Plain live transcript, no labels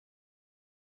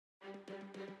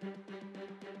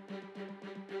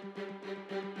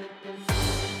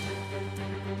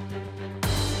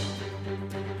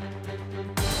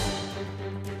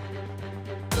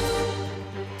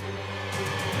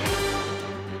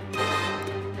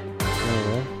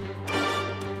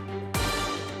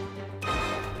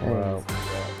Wow.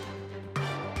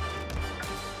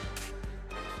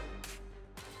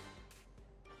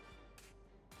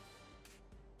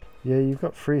 Yeah, you've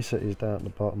got 3 cities down at the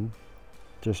bottom,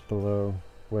 just below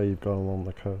where you've gone along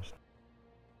the coast.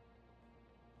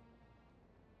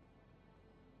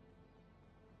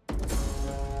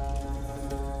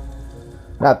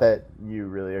 Not that you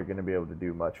really are going to be able to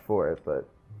do much for it, but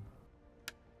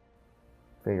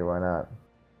figure why not.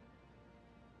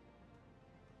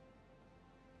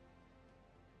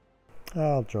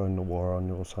 I'll join the war on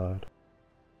your side.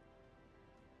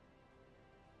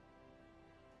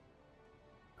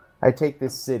 I take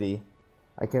this city.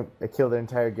 I kill their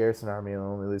entire garrison army and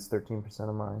only lose 13%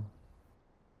 of mine.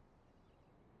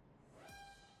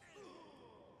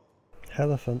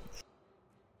 Elephants.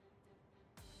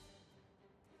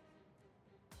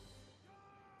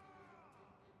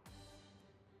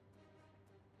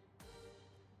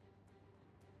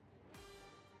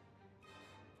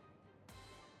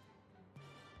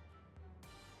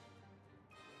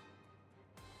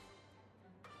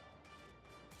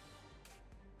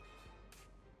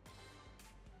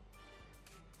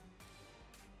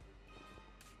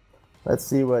 Let's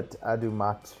see what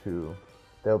Adumatu.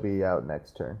 They'll be out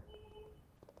next turn.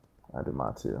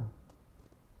 Adumatu.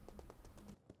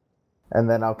 And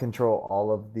then I'll control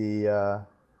all of the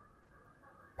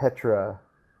Petra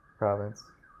province.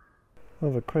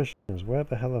 Well, the question is, where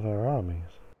the hell are their armies?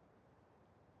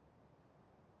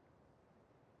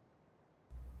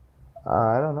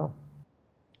 I don't know.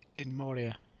 In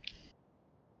Moria.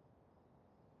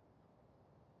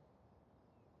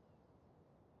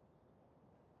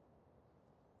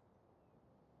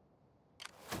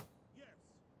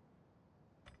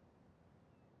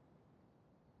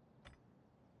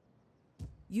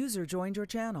 User joined your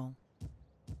channel.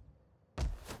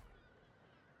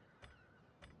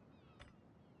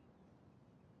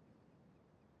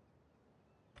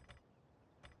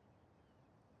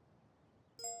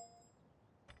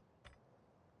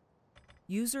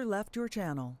 User left your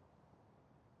channel.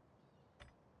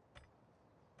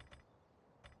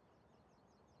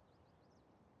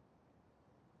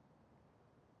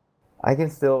 I can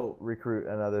still recruit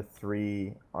another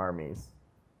 3 armies.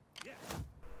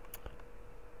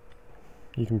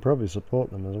 You can probably support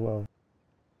them as well.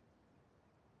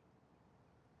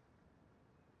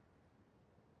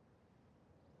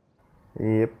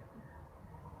 Yep.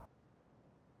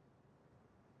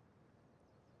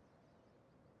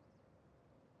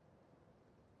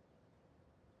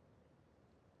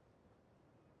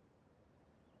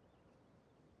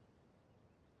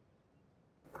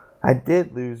 I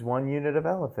did lose 1 unit of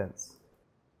elephants.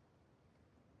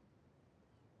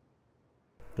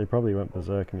 They probably went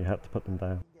berserk and you had to put them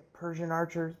down. Persian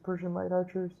archers, Persian light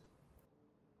archers.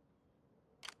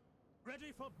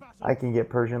 I can get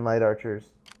Persian light archers.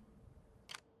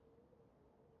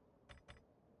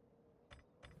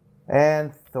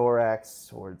 And thorax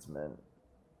swordsman.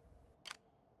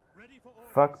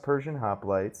 Fuck Persian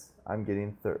hoplites. I'm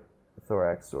getting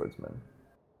thorax swordsman.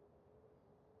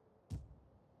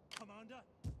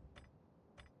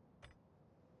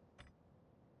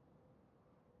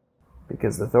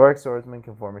 Because the thorax swordsman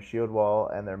can form a shield wall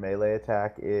and their melee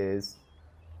attack is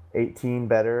 18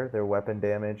 better, their weapon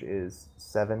damage is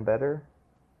 7 better,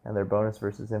 and their bonus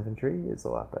versus infantry is a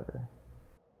lot better.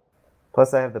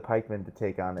 Plus I have the pikemen to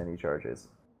take on any charges.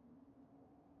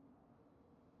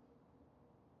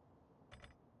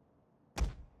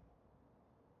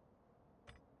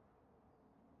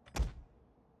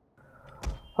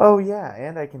 Oh yeah,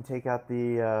 and I can take out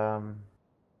the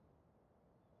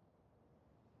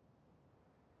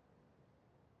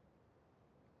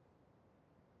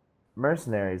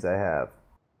mercenaries I have.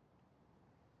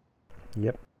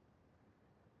 Yep.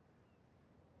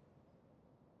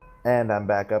 And I'm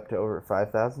back up to over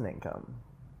 5,000 income.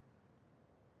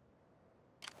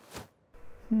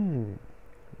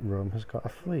 Rome has got a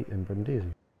fleet in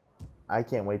Brindisi. I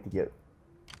can't wait to get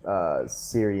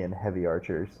Syrian heavy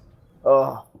archers.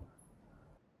 Oh,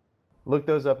 look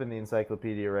those up in the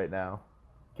encyclopedia right now.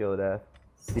 Kill to death.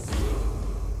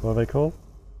 What are they called?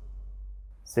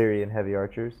 Syrian heavy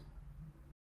archers.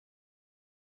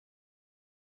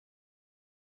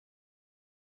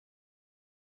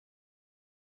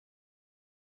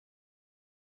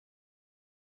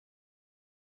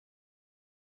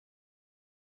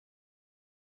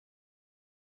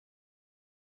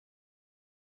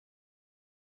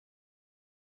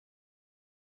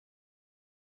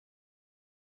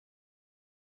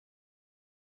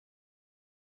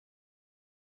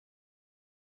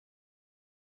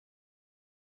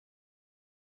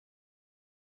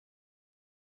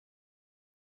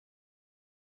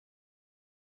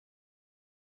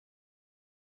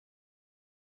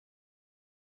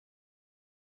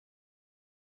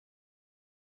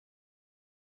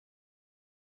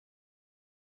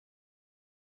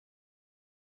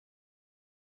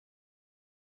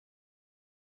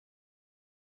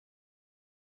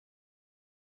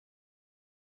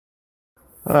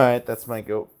 Alright, that's my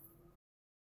go.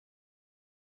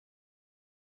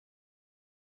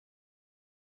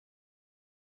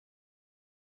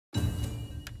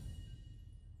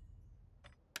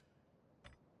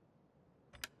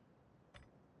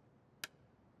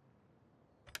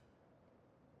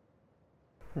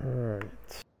 Alright.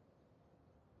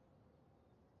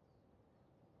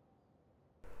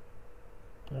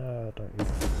 Don't use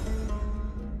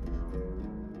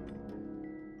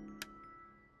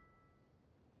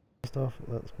stuff.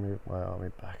 Let's move my army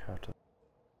back out of.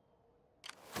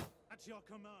 At your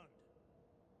command.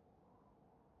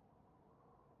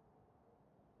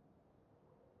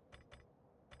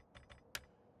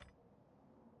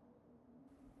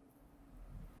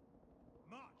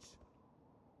 March.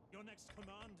 Your next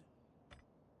command.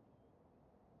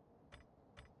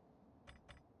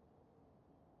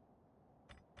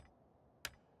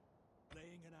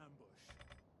 Laying an ambush.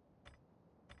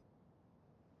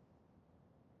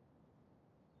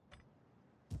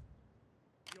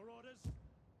 Your orders?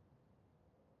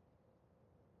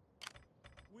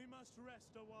 We must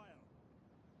rest a while.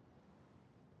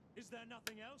 Is there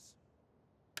nothing else?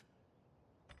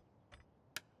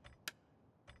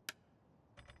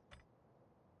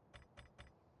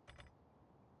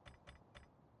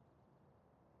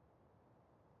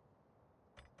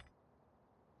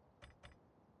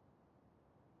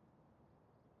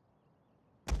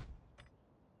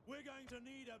 We're going to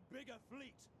need a bigger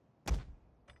fleet.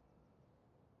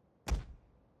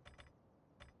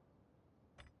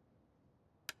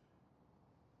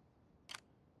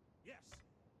 Yes.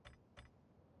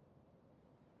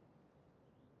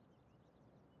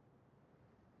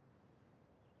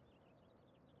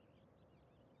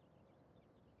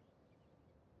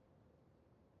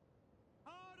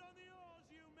 Hard on the oars,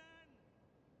 you men!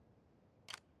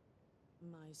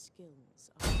 My skills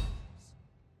are yours.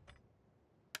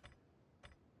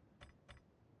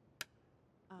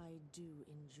 I do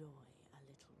enjoy a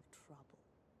little trouble.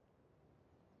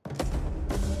 It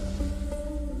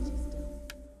is done.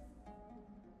 All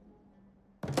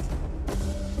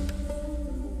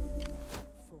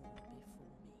fall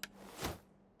before me.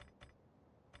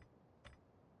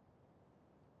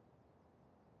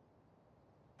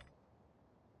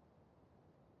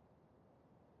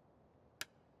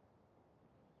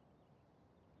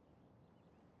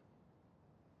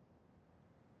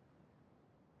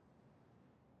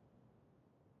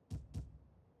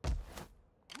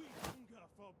 We hunger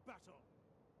for battle.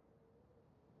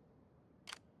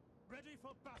 Ready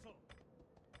for battle.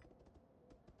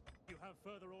 You have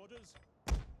further orders?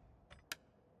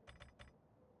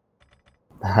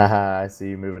 Haha, I see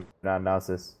you moving on,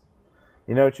 Gnosis.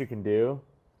 You know what you can do,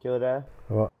 Kilda?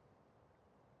 What?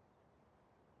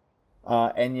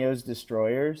 Enyo's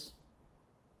destroyers.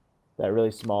 That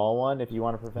really small one. If you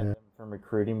want to prevent Yeah. them from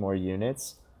recruiting more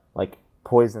units, like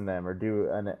poison them or do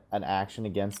an action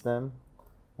against them,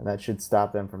 and that should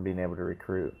stop them from being able to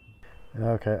recruit.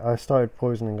 Okay, I started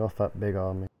poisoning off that big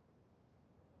army.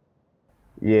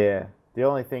 Yeah. The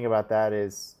only thing about that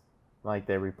is, like,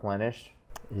 they replenished.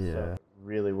 Yeah. So it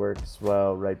really works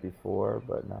well right before,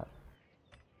 but not.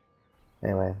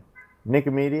 Anyway,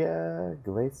 Nicomedia,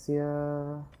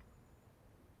 Galatia,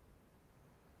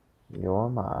 you're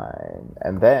mine.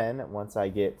 And then once I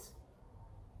get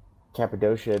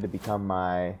Cappadocia to become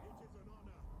my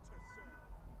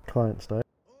Client state.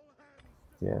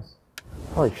 yes.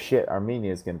 Holy shit,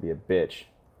 Armenia is gonna be a bitch.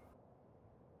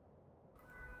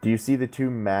 Do you see the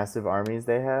two massive armies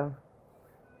they have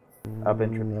up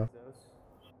in No. Trapezos?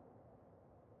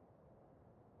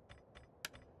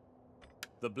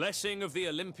 The blessing of the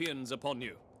Olympians upon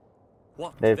you.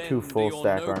 What They have then two do full your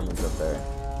stack nobles- armies up there.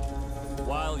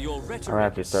 While your I'm gonna have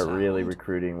rhetoric to is start really sound,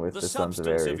 recruiting with the the Sons of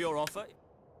substance Ares. of your offer.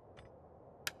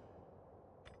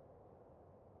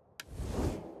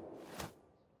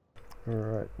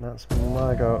 Alright, that's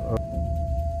my go.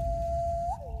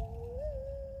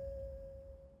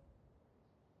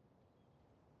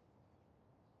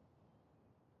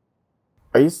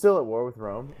 Are you still at war with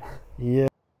Rome? Yeah.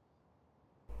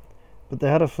 But they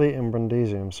had a fleet in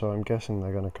Brundisium, so I'm guessing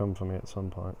they're going to come for me at some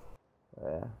point.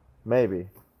 Yeah, maybe.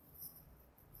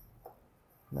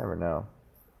 Never know.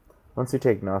 Once you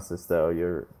take Knossos, though,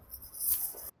 you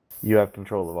have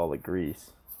control of all of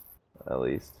Greece, at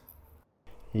least.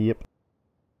 Yep.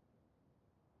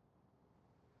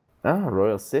 Ah,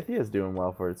 Royal Scythia is doing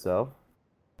well for itself.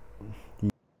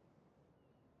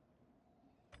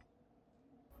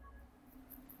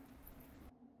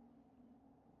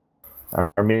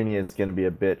 Armenia is going to be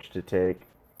a bitch to take.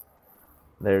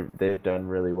 They've done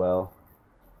really well.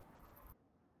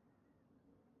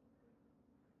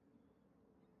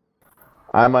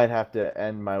 I might have to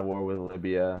end my war with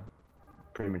Libya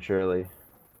prematurely.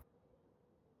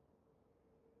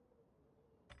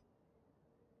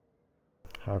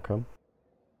 How come?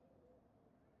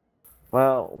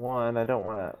 Well, one, I don't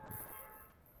want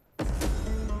to.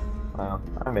 Well,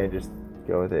 I may just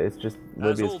go with it. It's just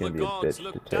As Libya's all the gonna be a gods bitch to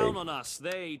look down take. on us,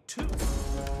 they too.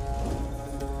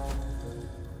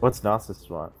 What's Gnosis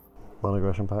want?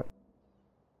 Non-aggression pact.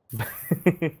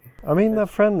 I mean, they're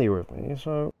friendly with me,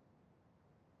 so...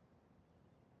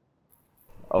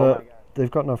 Oh But my god.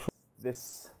 they've got no...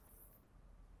 This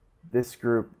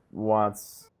group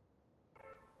wants.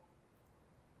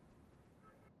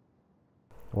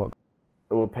 What?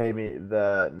 It will pay me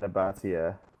the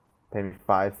Nabatea. Pay me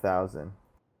 5,000.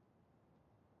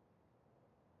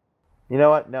 You know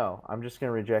what? No, I'm just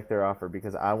gonna reject their offer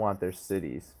because I want their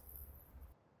cities.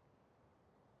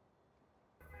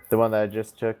 The one that I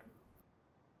just took.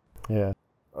 Yeah.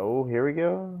 Oh, here we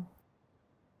go.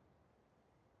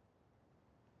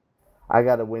 I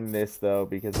gotta win this though,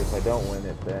 because if I don't win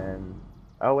it, then.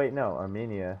 Oh wait, no,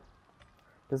 Armenia.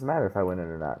 Doesn't matter if I win it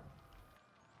or not.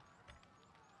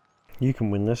 You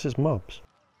can win this as mobs.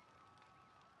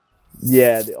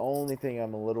 Yeah, the only thing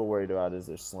I'm a little worried about is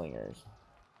their slingers.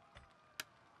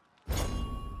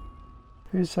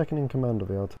 Who's second in command of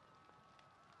the Alta?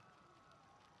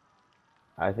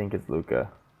 I think it's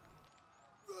Luca.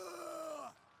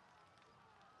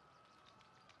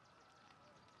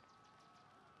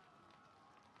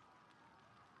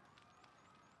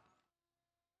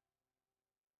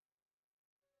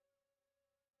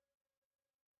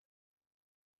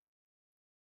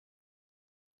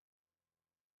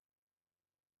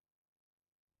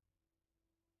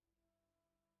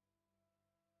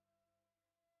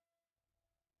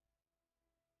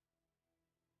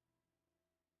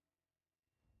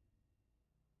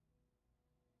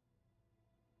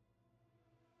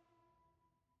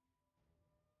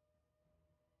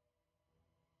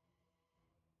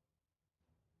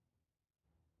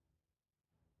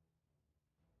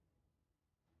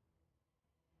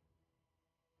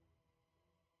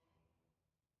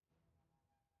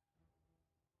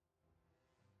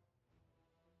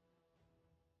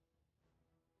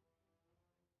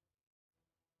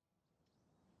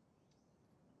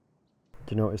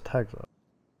 Do you know what his tags are?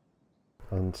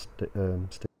 And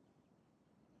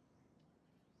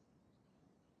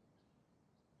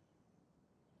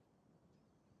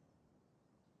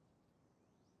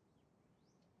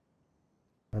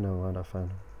I know, right? I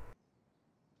found him.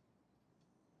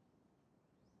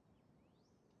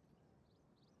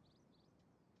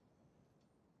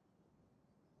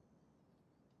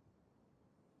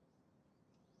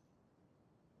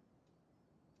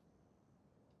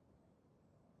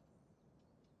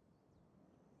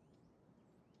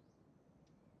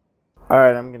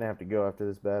 Alright, I'm gonna have to go after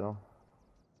this battle.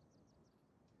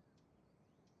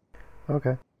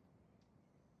 Okay.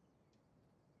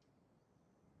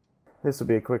 This will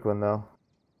be a quick one though.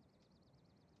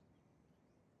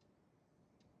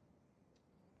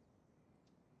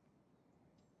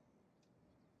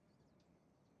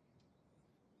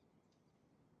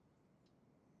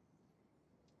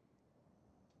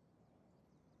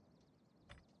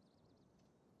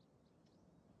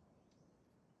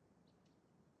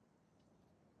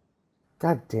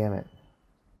 God damn it.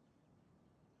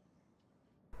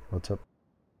 What's up?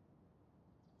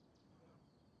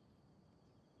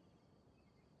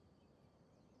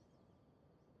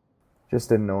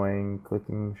 Just annoying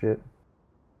clicking shit.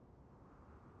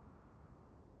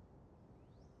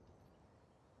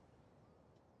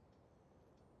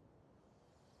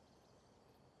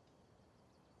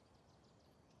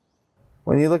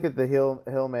 When you look at the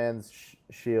Hillman's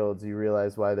shields, you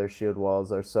realize why their shield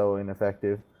walls are so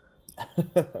ineffective.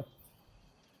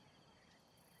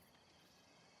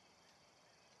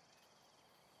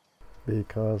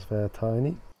 Because they're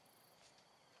tiny.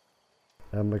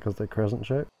 And because they're crescent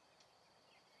shaped.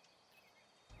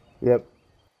 Yep.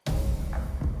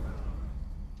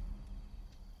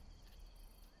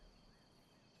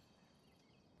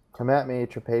 Come at me,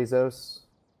 Trapezos.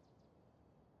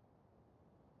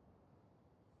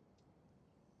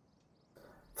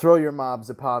 Throw your mobs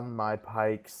upon my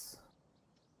pikes.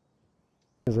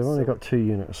 Because they've only got 2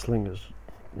 unit of slingers.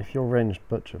 If you're ranged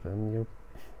butcher them,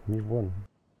 you've won.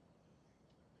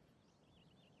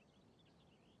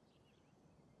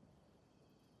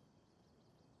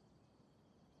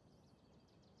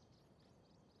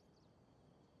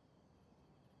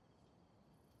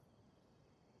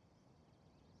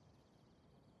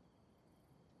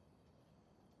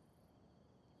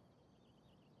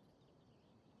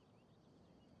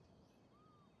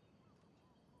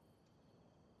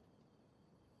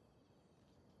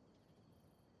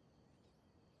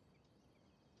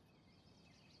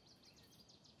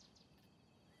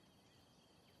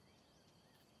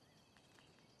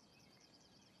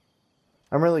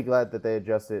 I'm really glad that they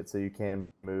adjusted it so you can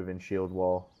move in shield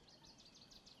wall.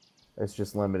 It's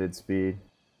just limited speed.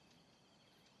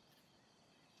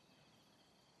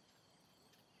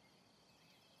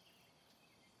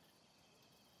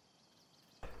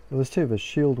 Well, there's two. There's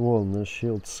shield wall and there's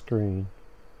shield screen.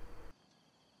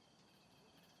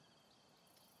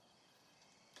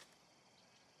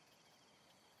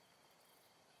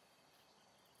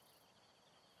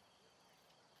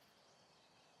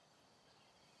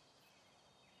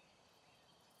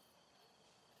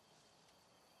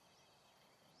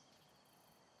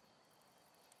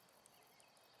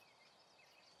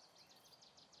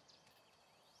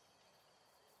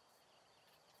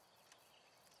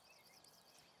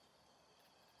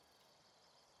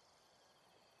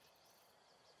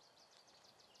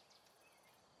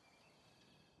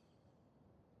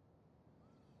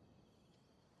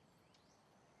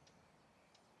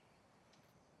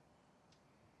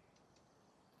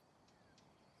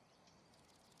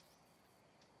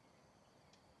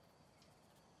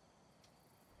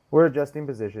 We're adjusting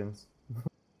positions.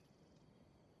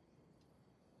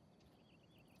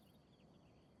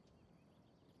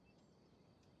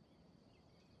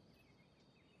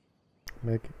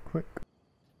 Make it quick.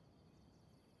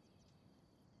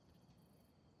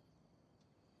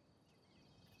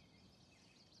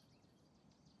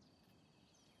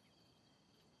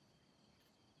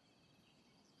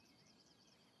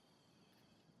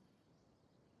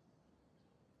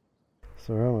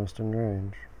 So we're almost in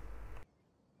range.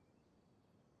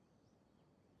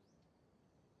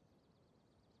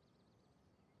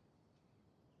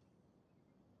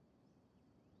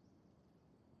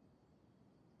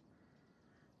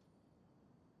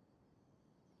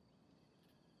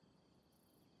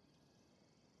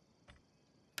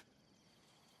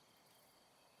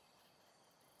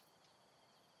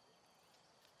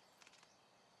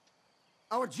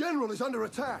 Our general is under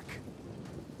attack.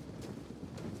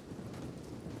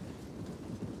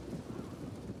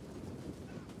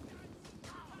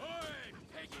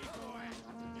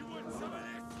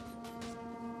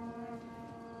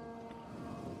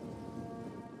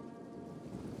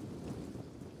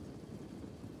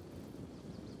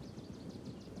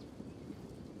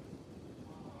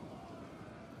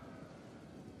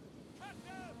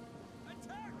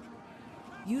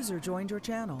 User joined your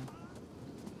channel.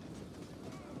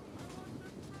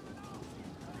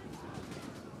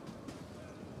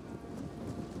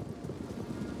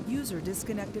 User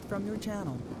disconnected from your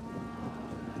channel.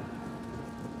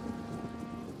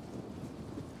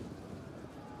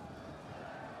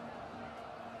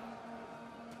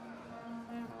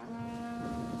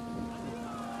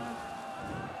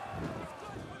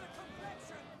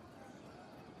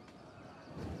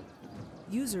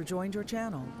 User joined your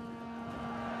channel.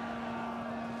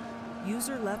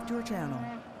 User left your channel.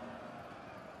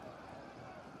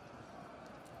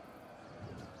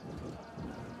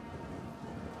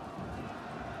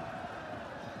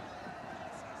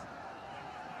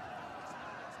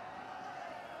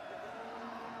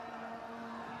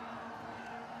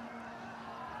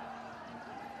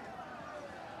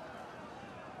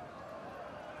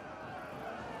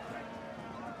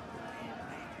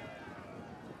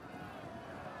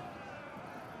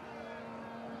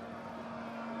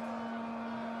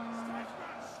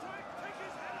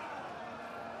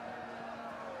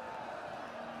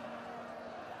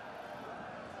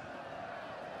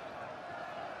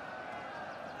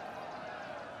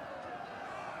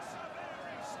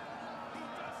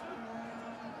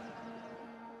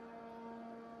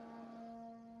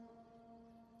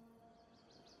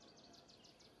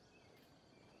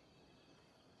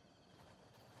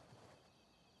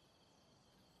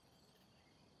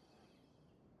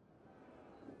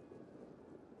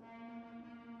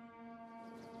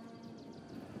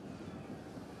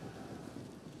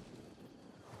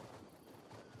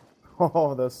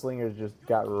 Oh, those slingers just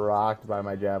got rocked by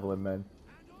my javelin men.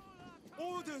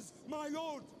 Orders, my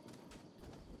lord!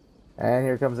 And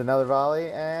here comes another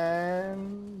volley,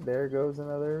 and there goes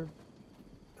another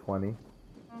 20.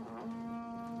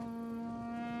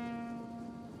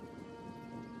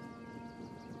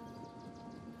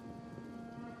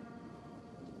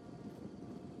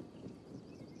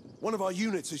 One of our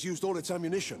units has used all its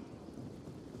ammunition.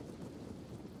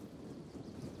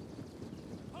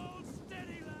 Hold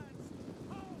steady, lads!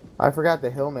 Hold! I forgot the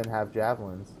hillmen have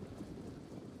javelins.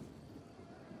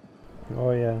 Oh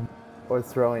yeah. Or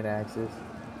throwing axes.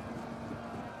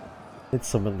 It's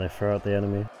something they throw at the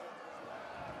enemy.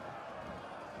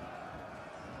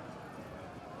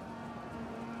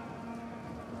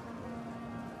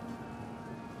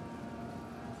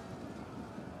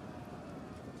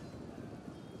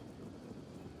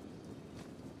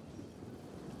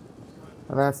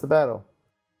 And that's the battle.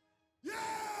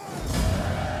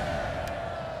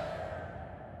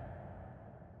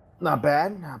 Not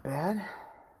bad, not bad.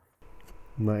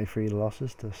 93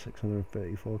 losses to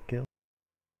 634 kills.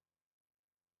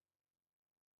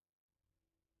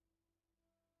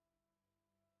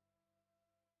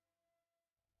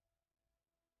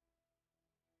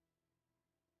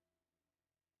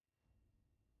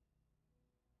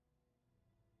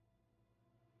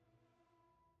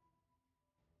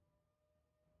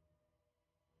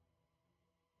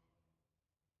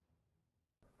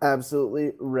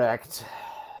 Absolutely wrecked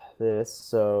this,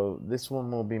 so this one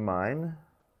will be mine.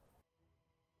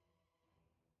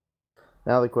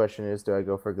 Now the question is, do I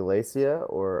go for Galatia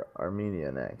or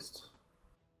Armenia next?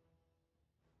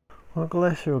 Well,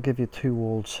 Galatia will give you 2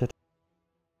 walled cities.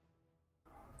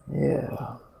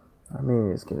 Yeah,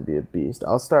 Armenia is going to be a beast.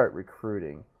 I'll start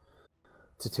recruiting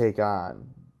to take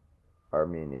on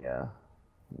Armenia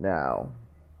now.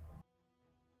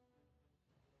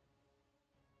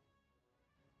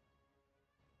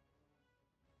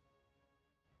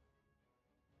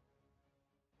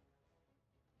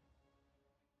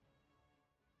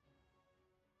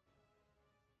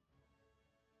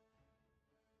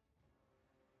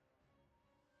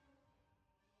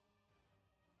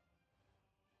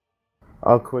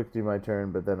 I'll quick do my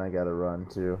turn, but then I gotta run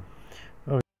too.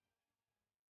 Oh.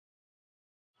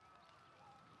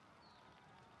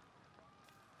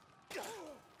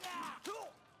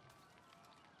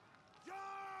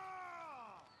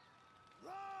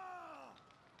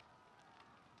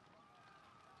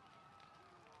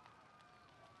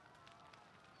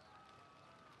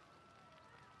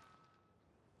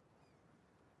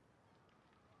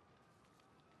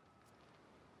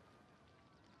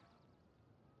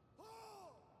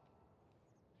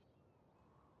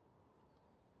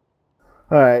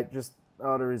 Alright, just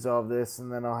auto resolve this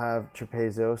and then I'll have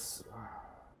Trapezos.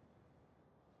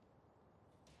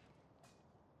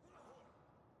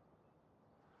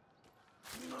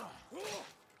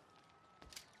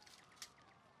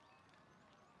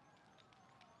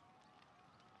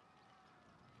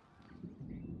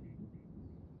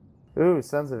 Ooh,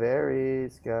 Sons of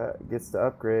Ares gets to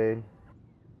upgrade.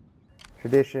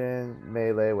 Tradition,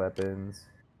 melee weapons.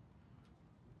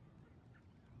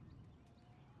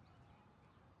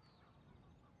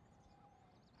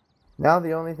 Now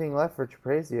the only thing left for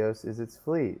Trapezios is its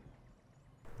fleet.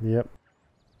 Yep.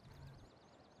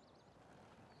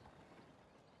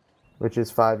 Which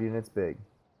is 5 units big.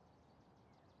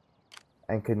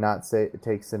 And could not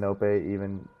take Sinope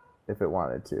even if it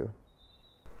wanted to.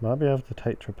 Might be able to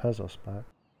take Trapezos back.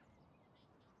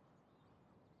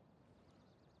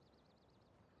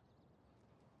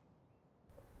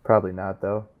 Probably not,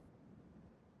 though.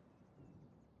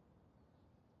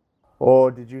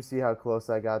 Oh, did you see how close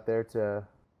I got there to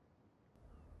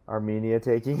Armenia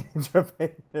taking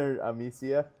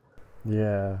Amicia?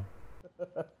 Yeah.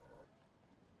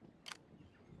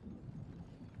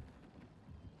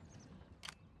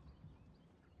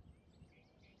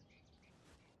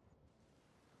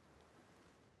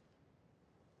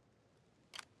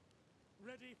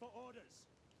 Ready for orders.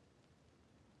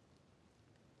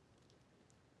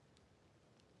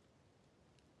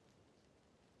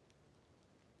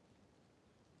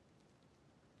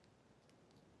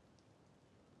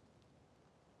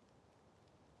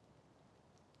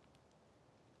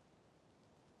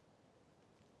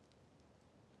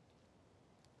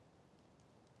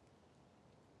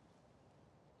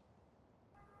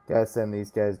 Gotta send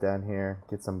these guys down here,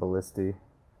 get some ballisty.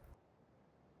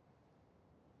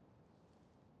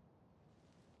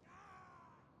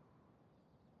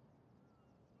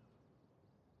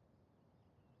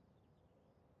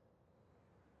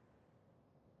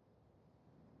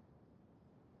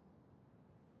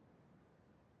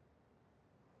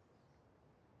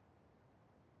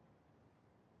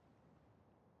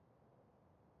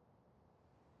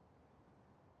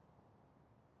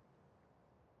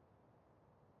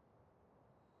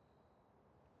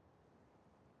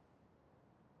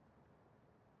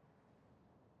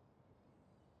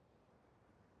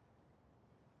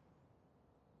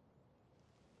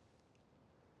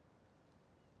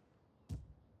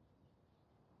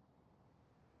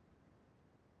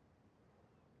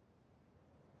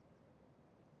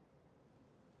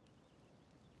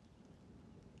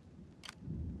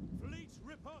 Fleet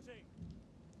reporting.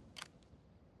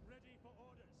 Ready for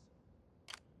orders.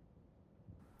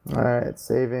 Alright,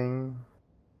 saving.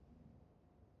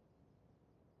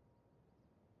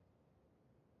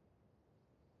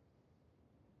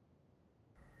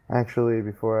 Actually,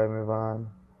 before I move on,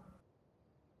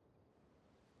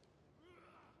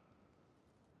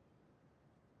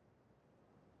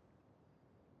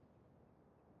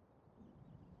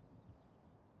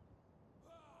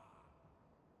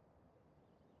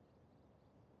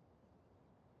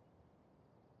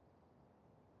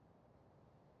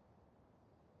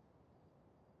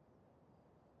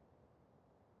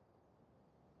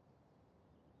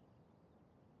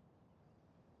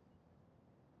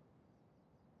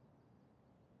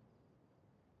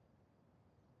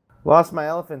 Lost my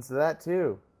elephants to that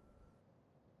too.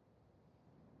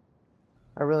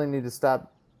 I really need to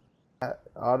stop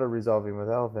auto-resolving with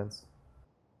elephants.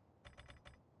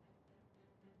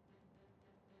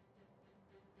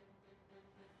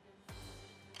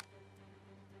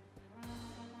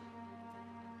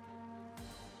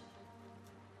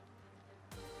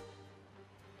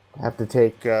 I have to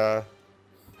take, have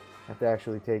to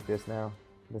actually take this now.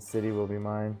 The city will be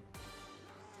mine.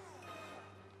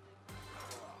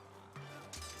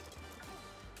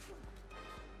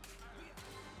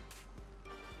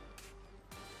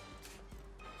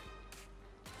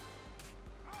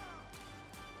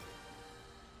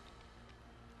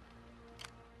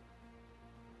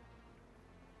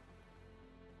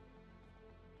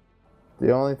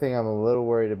 The only thing I'm a little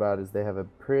worried about is they have a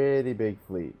pretty big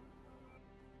fleet.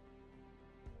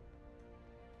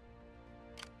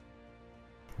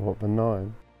 What, the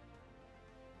 9?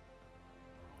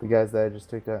 The guys that I just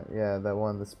took out, yeah, that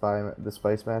one, the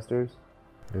Spice Masters.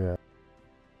 Yeah.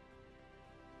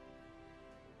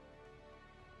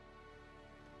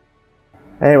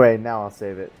 Anyway, now I'll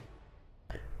save it.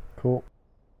 Cool.